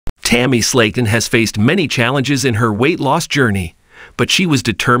Tammy Slaton has faced many challenges in her weight loss journey, but she was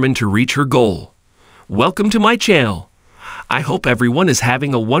determined to reach her goal. Welcome to my channel. I hope everyone is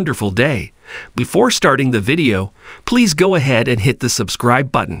having a wonderful day. Before starting the video, please go ahead and hit the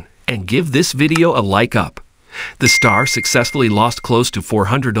subscribe button and give this video a like up. The star successfully lost close to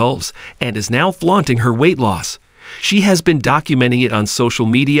 400 pounds and is now flaunting her weight loss. She has been documenting it on social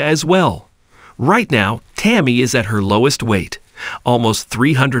media as well. Right now, Tammy is at her lowest weight, almost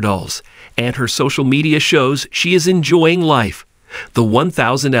 300 pounds, and her social media shows she is enjoying life. The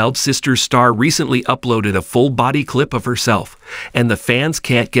 1000 Elb Sisters star recently uploaded a full-body clip of herself, and the fans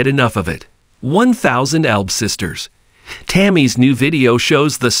can't get enough of it. 1000 Elb Sisters. Tammy's new video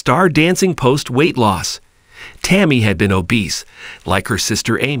shows the star dancing post-weight loss. Tammy had been obese, like her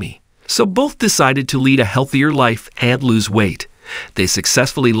sister Amy, so both decided to lead a healthier life and lose weight. They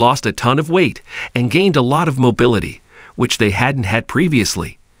successfully lost a ton of weight and gained a lot of mobility, which they hadn't had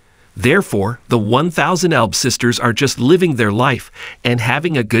previously. Therefore, the 1000 Elb Sisters are just living their life and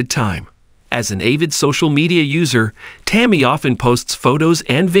having a good time. As an avid social media user, Tammy often posts photos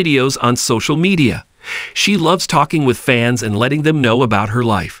and videos on social media. She loves talking with fans and letting them know about her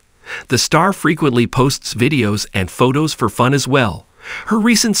life. The star frequently posts videos and photos for fun as well. Her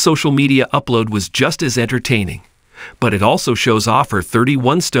recent social media upload was just as entertaining, but it also shows off her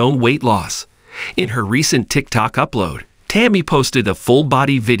 31-stone weight loss. In her recent TikTok upload, Tammy posted a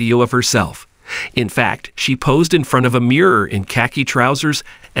full-body video of herself. In fact, she posed in front of a mirror in khaki trousers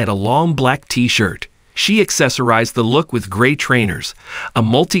and a long black t-shirt. She accessorized the look with gray trainers, a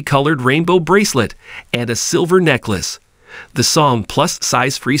multicolored rainbow bracelet, and a silver necklace. The song Plus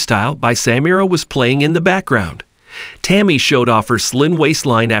Size Freestyle by Samira was playing in the background. Tammy showed off her slim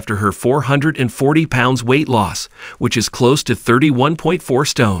waistline after her 440 pounds weight loss, which is close to 31.4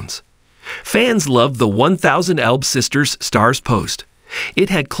 stones. Fans loved the 1000 Elb Sisters star's post. It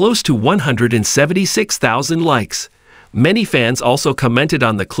had close to 176,000 likes. Many fans also commented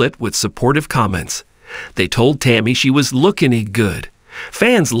on the clip with supportive comments. They told Tammy she was looking good.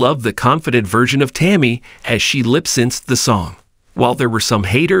 Fans loved the confident version of Tammy as she lip-synced the song. While there were some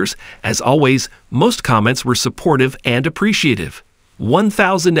haters, as always, most comments were supportive and appreciative.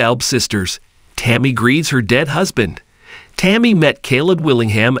 1000 Elb Sisters. Tammy grieves her dead husband. Tammy met Caleb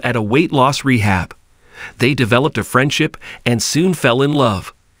Willingham at a weight loss rehab. They developed a friendship and soon fell in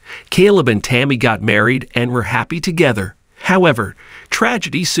love. Caleb and Tammy got married and were happy together. However,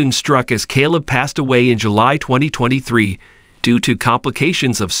 tragedy soon struck as Caleb passed away in July 2023 due to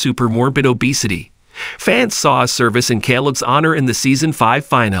complications of supermorbid obesity. Fans saw a service in Caleb's honor in the Season 5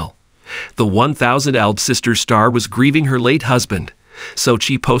 final. The 1000 Elb Sisters star was grieving her late husband, so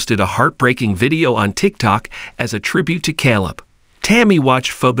she posted a heartbreaking video on TikTok as a tribute to Caleb. Tammy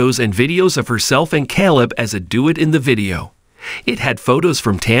watched photos and videos of herself and Caleb as a duet in the video. It had photos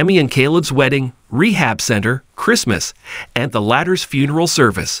from Tammy and Caleb's wedding, rehab center, Christmas, and the latter's funeral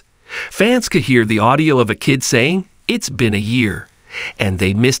service. Fans could hear the audio of a kid saying, "It's been a year," and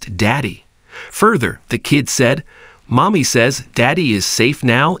they missed Daddy. Further, the kid said, "Mommy says Daddy is safe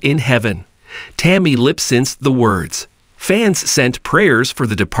now in heaven." Tammy lip-synced the words. Fans sent prayers for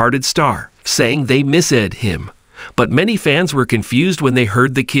the departed star, saying they missed him. But many fans were confused when they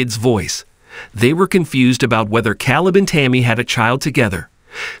heard the kid's voice. They were confused about whether Caleb and Tammy had a child together.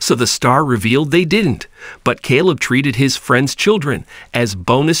 So the star revealed they didn't, but Caleb treated his friends' children as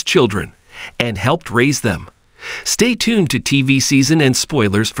bonus children and helped raise them. Stay tuned to TV season and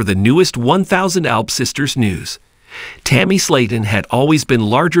spoilers for the newest 1000 Elb Sisters news. Tammy Slaton had always been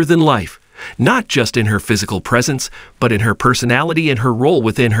larger than life, not just in her physical presence, but in her personality and her role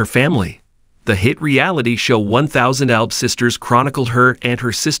within her family. The hit reality show 1000 Elb Sisters chronicled her and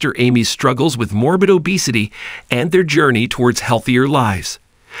her sister Amy's struggles with morbid obesity and their journey towards healthier lives.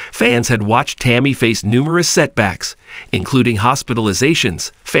 Fans had watched Tammy face numerous setbacks, including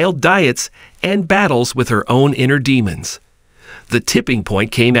hospitalizations, failed diets, and battles with her own inner demons. The tipping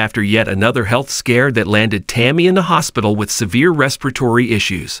point came after yet another health scare that landed Tammy in the hospital with severe respiratory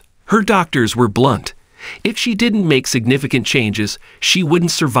issues. Her doctors were blunt. If she didn't make significant changes, she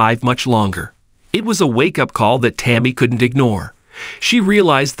wouldn't survive much longer. It was a wake-up call that Tammy couldn't ignore. She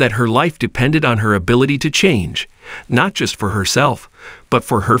realized that her life depended on her ability to change, not just for herself, but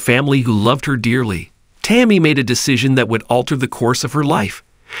for her family who loved her dearly. Tammy made a decision that would alter the course of her life.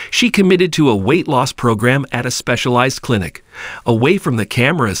 She committed to a weight loss program at a specialized clinic, away from the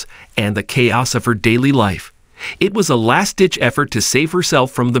cameras and the chaos of her daily life. It was a last-ditch effort to save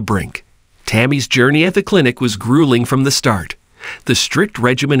herself from the brink. Tammy's journey at the clinic was grueling from the start. The strict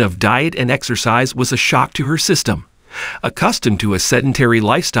regimen of diet and exercise was a shock to her system. Accustomed to a sedentary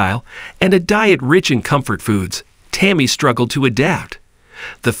lifestyle and a diet rich in comfort foods, Tammy struggled to adapt.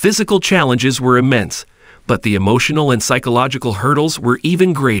 The physical challenges were immense, but the emotional and psychological hurdles were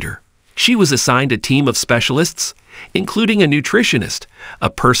even greater. She was assigned a team of specialists, including a nutritionist, a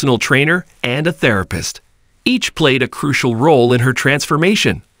personal trainer, and a therapist. Each played a crucial role in her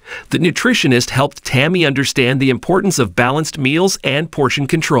transformation. The nutritionist helped Tammy understand the importance of balanced meals and portion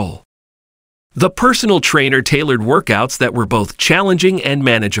control. The personal trainer tailored workouts that were both challenging and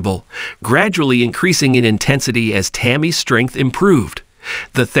manageable, gradually increasing in intensity as Tammy's strength improved.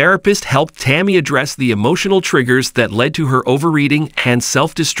 The therapist helped Tammy address the emotional triggers that led to her overeating and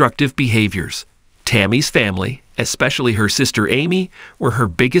self-destructive behaviors. Tammy's family, especially her sister Amy, were her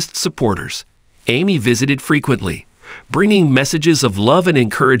biggest supporters. Amy visited frequently, bringing messages of love and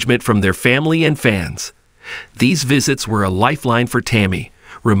encouragement from their family and fans. These visits were a lifeline for Tammy,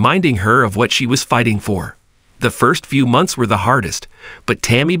 reminding her of what she was fighting for. The first few months were the hardest, but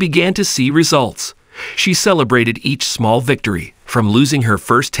Tammy began to see results. She celebrated each small victory, from losing her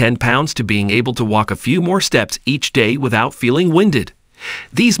first 10 pounds to being able to walk a few more steps each day without feeling winded.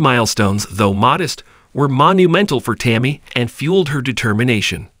 These milestones, though modest, were monumental for Tammy and fueled her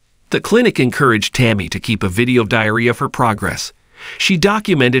determination. The clinic encouraged Tammy to keep a video diary of her progress. She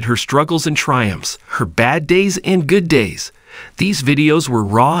documented her struggles and triumphs, her bad days and good days. These videos were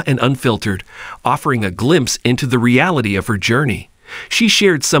raw and unfiltered, offering a glimpse into the reality of her journey. She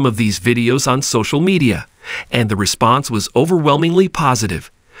shared some of these videos on social media, and the response was overwhelmingly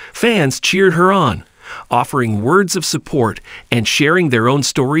positive. Fans cheered her on, offering words of support and sharing their own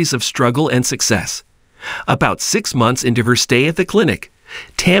stories of struggle and success. About 6 months into her stay at the clinic,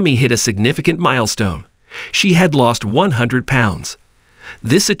 Tammy hit a significant milestone. She had lost 100 pounds.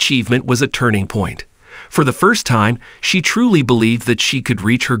 This achievement was a turning point. For the first time, she truly believed that she could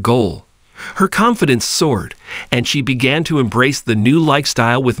reach her goal. Her confidence soared, and she began to embrace the new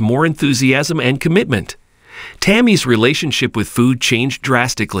lifestyle with more enthusiasm and commitment. Tammy's relationship with food changed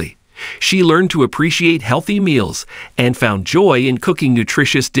drastically. She learned to appreciate healthy meals and found joy in cooking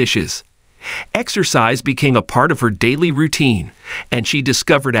nutritious dishes. Exercise became a part of her daily routine, and she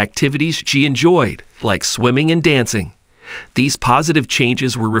discovered activities she enjoyed, like swimming and dancing. These positive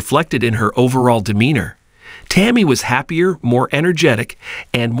changes were reflected in her overall demeanor. Tammy was happier, more energetic,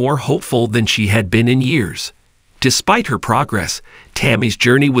 and more hopeful than she had been in years. Despite her progress, Tammy's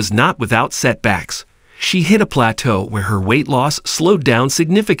journey was not without setbacks. She hit a plateau where her weight loss slowed down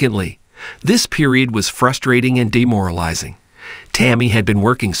significantly. This period was frustrating and demoralizing. Tammy had been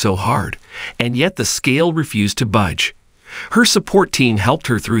working so hard, and yet the scale refused to budge. Her support team helped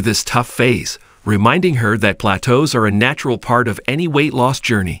her through this tough phase, reminding her that plateaus are a natural part of any weight loss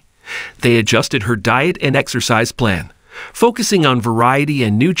journey. They adjusted her diet and exercise plan, focusing on variety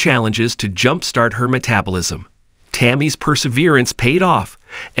and new challenges to jumpstart her metabolism. Tammy's perseverance paid off,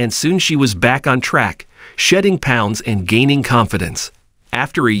 and soon she was back on track, shedding pounds and gaining confidence.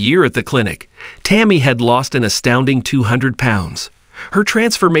 After a year at the clinic, Tammy had lost an astounding 200 pounds. Her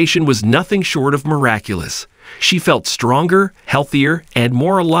transformation was nothing short of miraculous. She felt stronger, healthier, and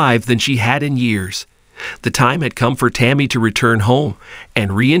more alive than she had in years. The time had come for Tammy to return home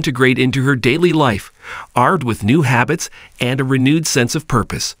and reintegrate into her daily life, armed with new habits and a renewed sense of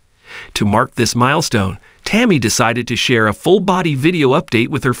purpose. To mark this milestone, Tammy decided to share a full-body video update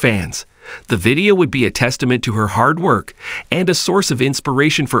with her fans. The video would be a testament to her hard work and a source of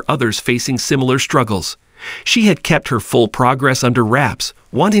inspiration for others facing similar struggles. She had kept her full progress under wraps,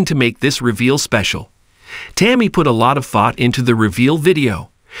 wanting to make this reveal special. Tammy put a lot of thought into the reveal video.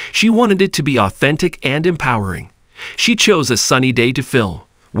 She wanted it to be authentic and empowering. She chose a sunny day to film,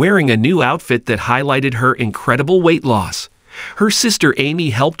 wearing a new outfit that highlighted her incredible weight loss. Her sister Amy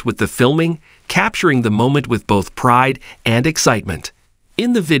helped with the filming, capturing the moment with both pride and excitement.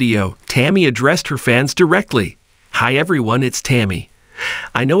 In the video, Tammy addressed her fans directly. "Hi everyone, it's Tammy.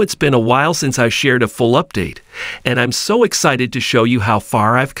 I know it's been a while since I shared a full update, and I'm so excited to show you how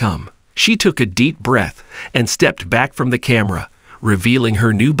far I've come." She took a deep breath and stepped back from the camera, revealing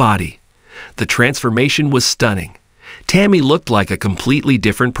her new body. The transformation was stunning. Tammy looked like a completely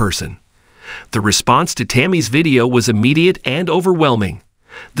different person. The response to Tammy's video was immediate and overwhelming.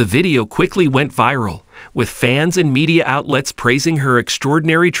 The video quickly went viral, with fans and media outlets praising her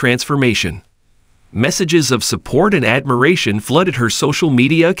extraordinary transformation. Messages of support and admiration flooded her social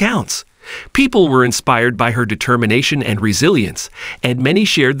media accounts. People were inspired by her determination and resilience, and many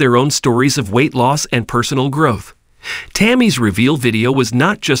shared their own stories of weight loss and personal growth. Tammy's reveal video was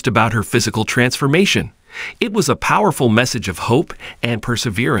not just about her physical transformation. It was a powerful message of hope and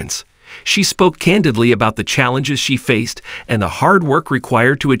perseverance. She spoke candidly about the challenges she faced and the hard work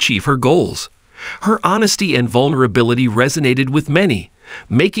required to achieve her goals. Her honesty and vulnerability resonated with many,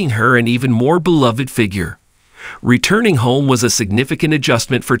 making her an even more beloved figure. Returning home was a significant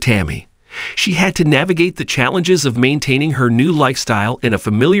adjustment for Tammy. She had to navigate the challenges of maintaining her new lifestyle in a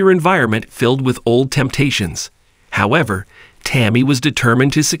familiar environment filled with old temptations. However, Tammy was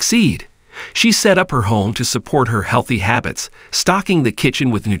determined to succeed. She set up her home to support her healthy habits, stocking the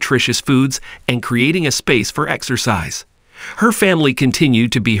kitchen with nutritious foods and creating a space for exercise. Her family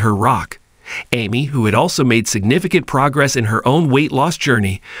continued to be her rock. Amy, who had also made significant progress in her own weight loss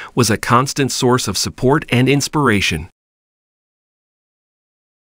journey, was a constant source of support and inspiration.